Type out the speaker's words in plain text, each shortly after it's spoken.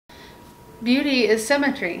Beauty is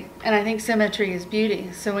symmetry, and I think symmetry is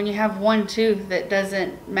beauty. So when you have one tooth that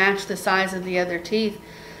doesn't match the size of the other teeth,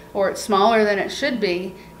 or it's smaller than it should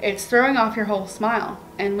be, it's throwing off your whole smile.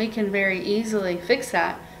 And we can very easily fix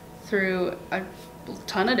that through a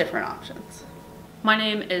ton of different options. My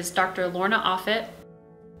name is Dr. Lorna Offit.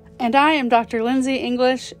 And I am Dr. Lindsay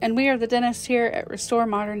English, and we are the dentists here at Restore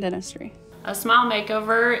Modern Dentistry. A smile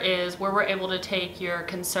makeover is where we're able to take your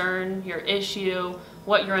concern, your issue,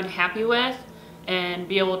 what you're unhappy with, and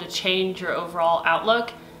be able to change your overall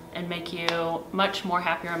outlook and make you much more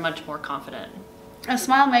happier and much more confident. A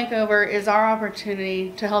smile makeover is our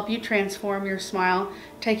opportunity to help you transform your smile,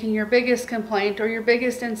 taking your biggest complaint or your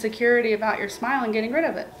biggest insecurity about your smile and getting rid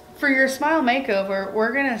of it. For your smile makeover,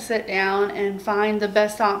 we're going to sit down and find the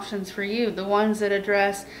best options for you, the ones that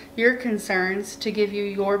address your concerns to give you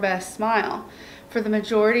your best smile. For the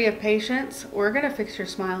majority of patients, we're going to fix your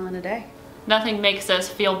smile in a day. Nothing makes us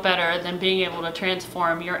feel better than being able to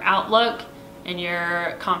transform your outlook and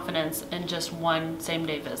your confidence in just one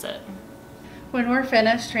same-day visit. When we're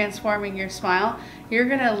finished transforming your smile, you're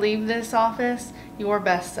going to leave this office your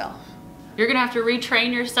best self. You're going to have to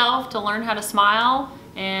retrain yourself to learn how to smile,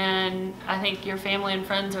 and I think your family and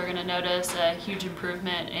friends are going to notice a huge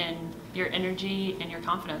improvement in your energy and your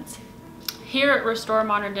confidence. Here at Restore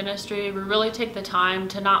Modern Dentistry, we really take the time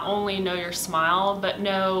to not only know your smile, but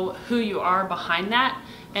know who you are behind that.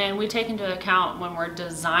 And we take into account when we're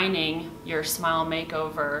designing your smile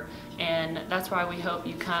makeover. And that's why we hope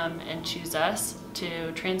you come and choose us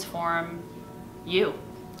to transform you.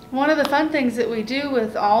 One of the fun things that we do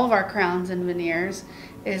with all of our crowns and veneers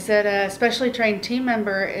is that a specially trained team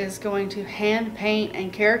member is going to hand paint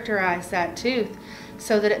and characterize that tooth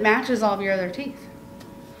so that it matches all of your other teeth.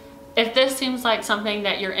 If this seems like something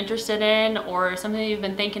that you're interested in or something you've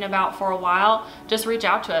been thinking about for a while, just reach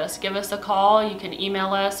out to us. Give us a call. You can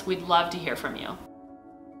email us. We'd love to hear from you.